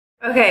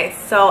Okay,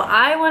 so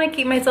I want to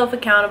keep myself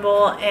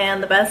accountable,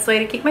 and the best way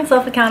to keep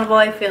myself accountable,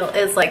 I feel,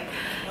 is like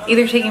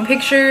either taking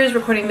pictures,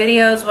 recording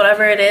videos,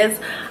 whatever it is.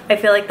 I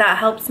feel like that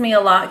helps me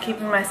a lot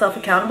keeping myself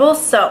accountable.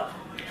 So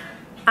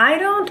I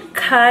don't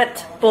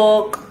cut,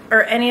 bulk,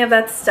 or any of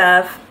that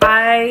stuff.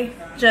 I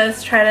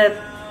just try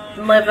to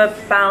live a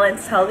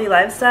balanced, healthy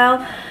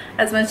lifestyle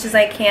as much as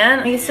I can.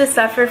 I used to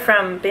suffer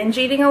from binge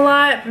eating a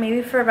lot,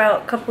 maybe for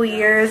about a couple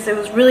years. It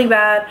was really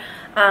bad.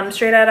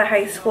 Straight out of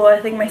high school. I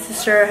think my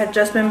sister had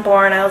just been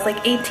born. I was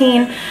like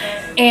 18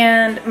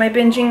 and my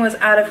binging was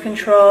out of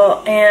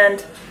control,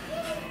 and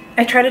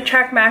I tried to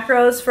track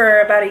macros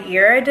for about a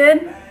year. I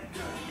did,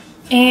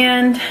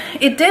 and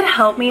it did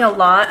help me a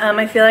lot.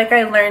 I feel like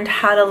I learned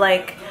how to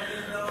like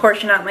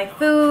portion out my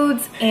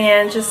foods,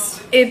 and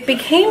just it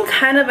became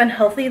kind of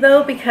unhealthy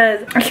though,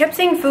 because I kept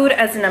seeing food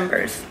as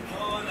numbers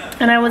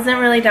and I wasn't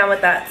really down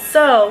with that.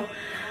 So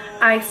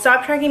I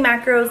stopped tracking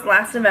macros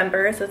last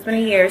November, so it's been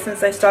a year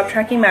since I stopped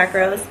tracking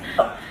macros.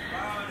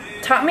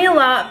 Taught me a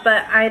lot,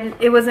 but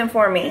it wasn't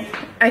for me.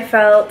 I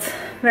felt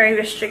very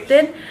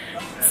restricted.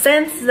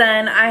 Since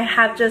then, I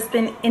have just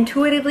been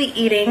intuitively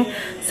eating.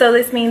 So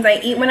this means I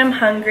eat when I'm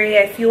hungry,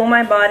 I fuel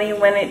my body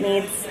when it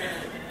needs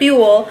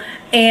fuel,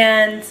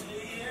 and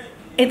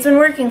it's been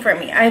working for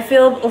me. I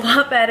feel a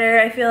lot better.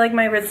 I feel like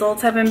my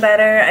results have been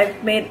better.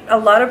 I've made a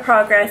lot of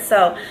progress,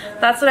 so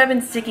that's what I've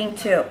been sticking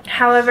to.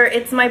 However,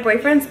 it's my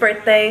boyfriend's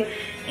birthday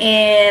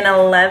in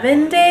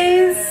 11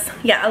 days.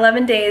 Yeah,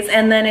 11 days,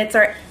 and then it's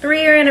our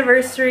 3-year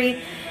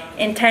anniversary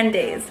in 10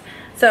 days.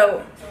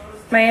 So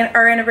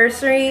our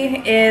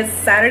anniversary is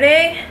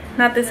Saturday,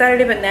 not this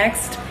Saturday, but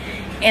next,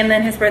 and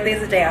then his birthday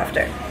is the day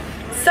after.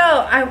 So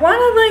I want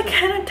to like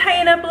kind of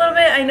tighten up a little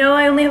bit. I know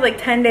I only have like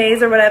 10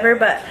 days or whatever,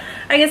 but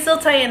I can still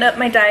tighten up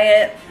my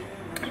diet.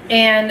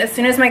 And as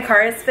soon as my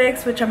car is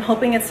fixed, which I'm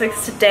hoping it's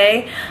fixed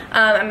today,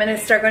 I'm going to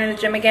start going to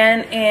the gym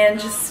again and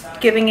just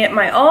giving it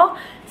my all.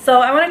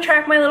 So I want to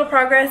track my little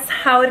progress,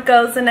 how it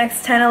goes the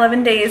next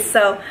 10-11 days.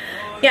 So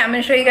yeah, I'm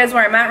going to show you guys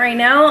where I'm at right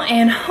now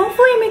and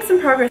hopefully make some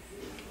progress.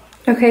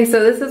 Okay,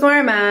 so this is where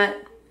I'm at.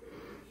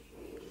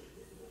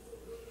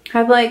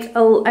 I went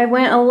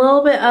a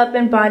little bit up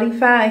in body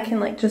fat. I can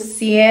like just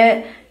see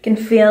it, can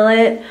feel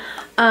it.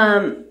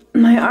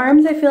 My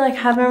arms I feel like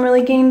haven't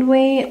really gained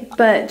weight,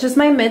 but just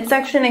my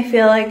midsection I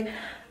feel like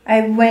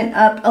I went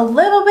up a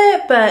little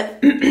bit, but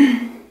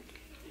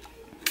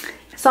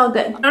it's all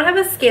good. I don't have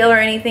a scale or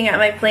anything at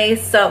my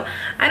place, so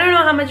I don't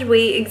know how much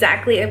weight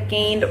exactly I've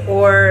gained,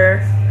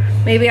 or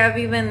maybe I've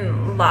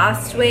even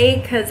lost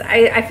weight, because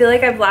I feel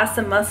like I've lost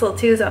some muscle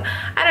too. So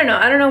I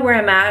don't know where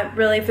I'm at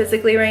really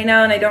physically right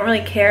now, and I don't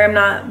really care. I'm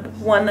not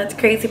one that's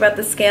crazy about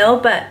the scale,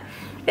 but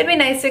it'd be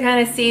nice to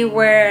kind of see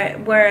where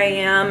I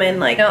am, and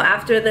like, you know,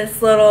 after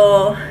this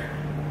little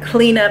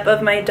cleanup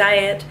of my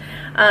diet,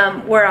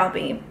 where I'll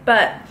be.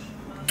 But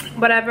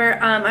whatever,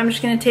 I'm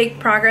just gonna take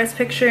progress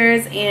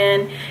pictures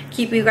and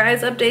keep you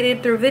guys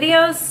updated through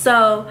videos.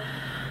 So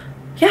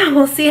yeah,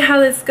 we'll see how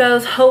this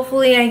goes.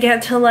 Hopefully I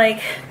get to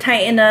like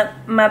tighten up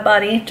my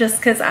body, just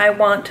because I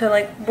want to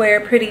like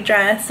wear a pretty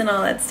dress and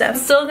all that stuff.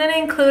 Still gonna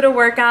include a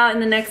workout in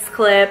the next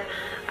clip.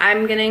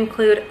 I'm gonna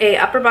include a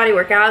upper body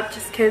workout,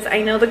 just because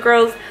I know the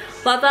girls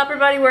love the upper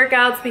body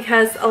workouts,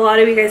 because a lot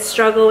of you guys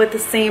struggle with the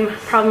same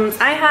problems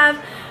I have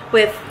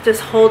with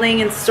just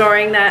holding and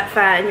storing that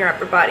fat in your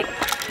upper body.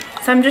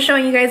 So I'm just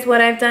showing you guys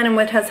what I've done and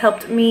what has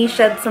helped me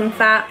shed some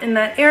fat in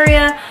that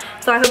area.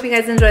 So I hope you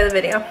guys enjoy the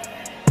video.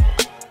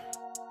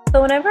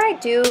 So whenever I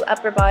do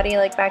upper body,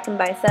 like back and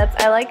biceps,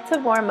 I like to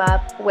warm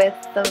up with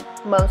the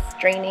most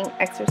draining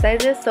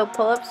exercises. So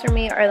pull-ups for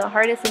me are the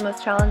hardest and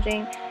most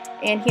challenging.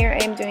 And here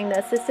I am doing the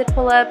assisted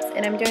pull-ups,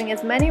 and I'm doing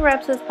as many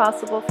reps as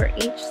possible for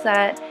each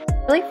set.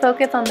 Really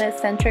focus on the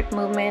eccentric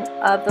movement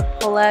of the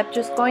pull-up,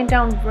 just going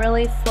down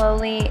really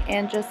slowly,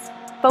 and just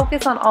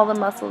focus on all the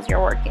muscles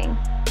you're working.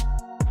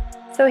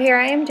 So here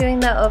I am doing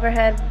the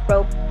overhead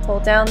rope pull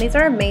down. These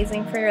are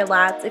amazing for your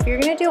lats. If you're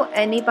going to do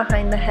any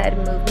behind the head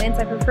movements,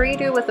 I prefer you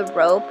do it with a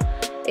rope.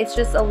 It's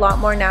just a lot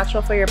more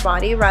natural for your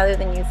body rather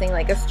than using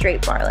like a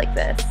straight bar like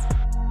this.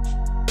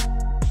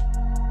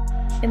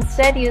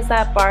 Instead, use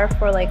that bar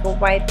for like a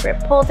wide grip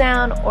pull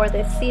down or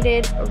the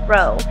seated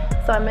row.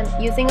 So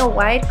I'm using a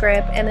wide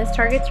grip, and this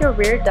targets your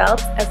rear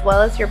delts as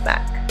well as your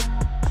back.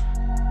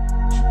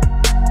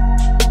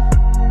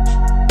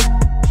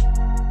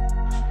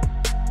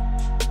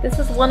 This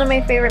is one of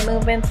my favorite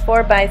movements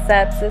for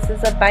biceps. This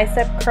is a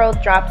bicep curl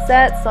drop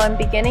set. So I'm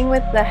beginning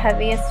with the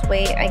heaviest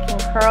weight I can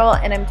curl,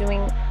 and I'm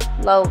doing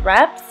low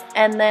reps,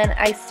 and then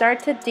I start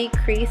to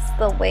decrease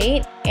the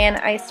weight and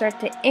I start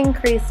to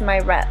increase my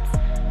reps.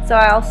 So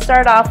I'll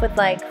start off with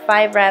like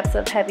 5 reps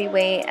of heavy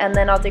weight, and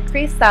then I'll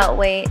decrease that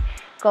weight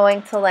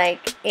going to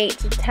like 8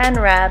 to 10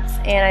 reps,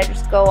 and I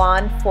just go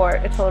on for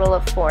a total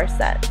of 4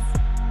 sets.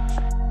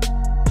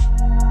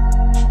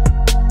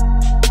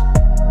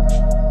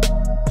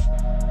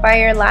 By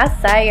your last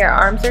set, your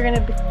arms are going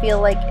to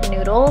feel like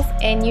noodles,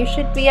 and you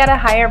should be at a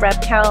higher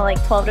rep count,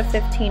 like 12 to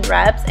 15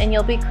 reps, and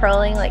you'll be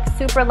curling like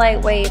super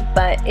lightweight,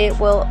 but it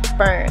will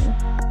burn.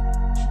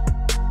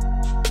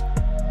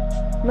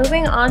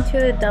 Moving on to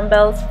the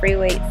dumbbells free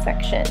weight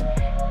section.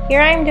 Here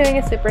I'm doing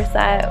a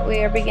superset. We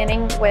are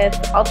beginning with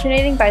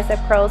alternating bicep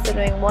curls, so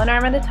doing one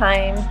arm at a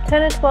time,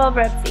 10 to 12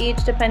 reps each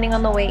depending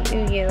on the weight you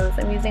use.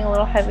 I'm using a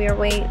little heavier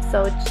weight,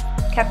 so just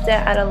kept it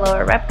at a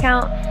lower rep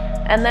count.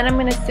 And then I'm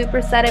going to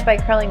superset it by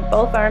curling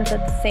both arms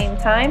at the same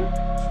time.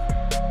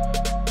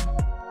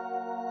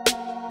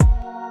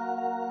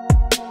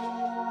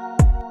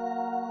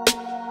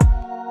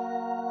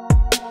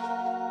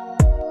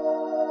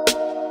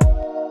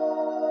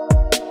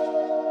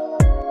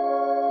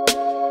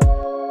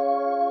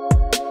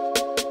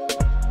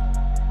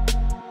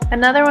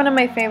 Another one of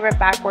my favorite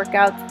back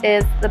workouts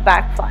is the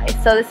back fly.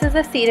 So this is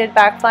a seated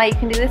back fly. You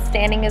can do this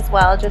standing as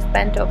well, just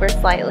bent over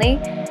slightly.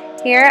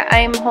 Here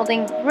I'm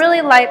holding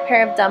really light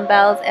pair of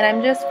dumbbells and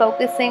I'm just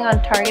focusing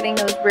on targeting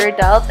those rear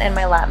delts and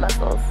my lat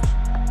muscles.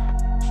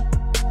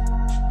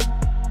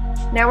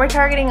 Now we're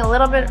targeting a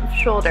little bit of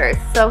shoulders.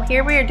 So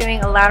here we are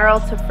doing a lateral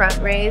to front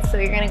raise. So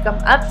you're going to come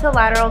up to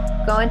lateral,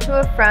 go into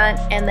a front,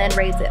 and then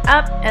raise it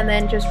up, and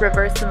then just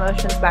reverse the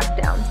motions back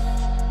down.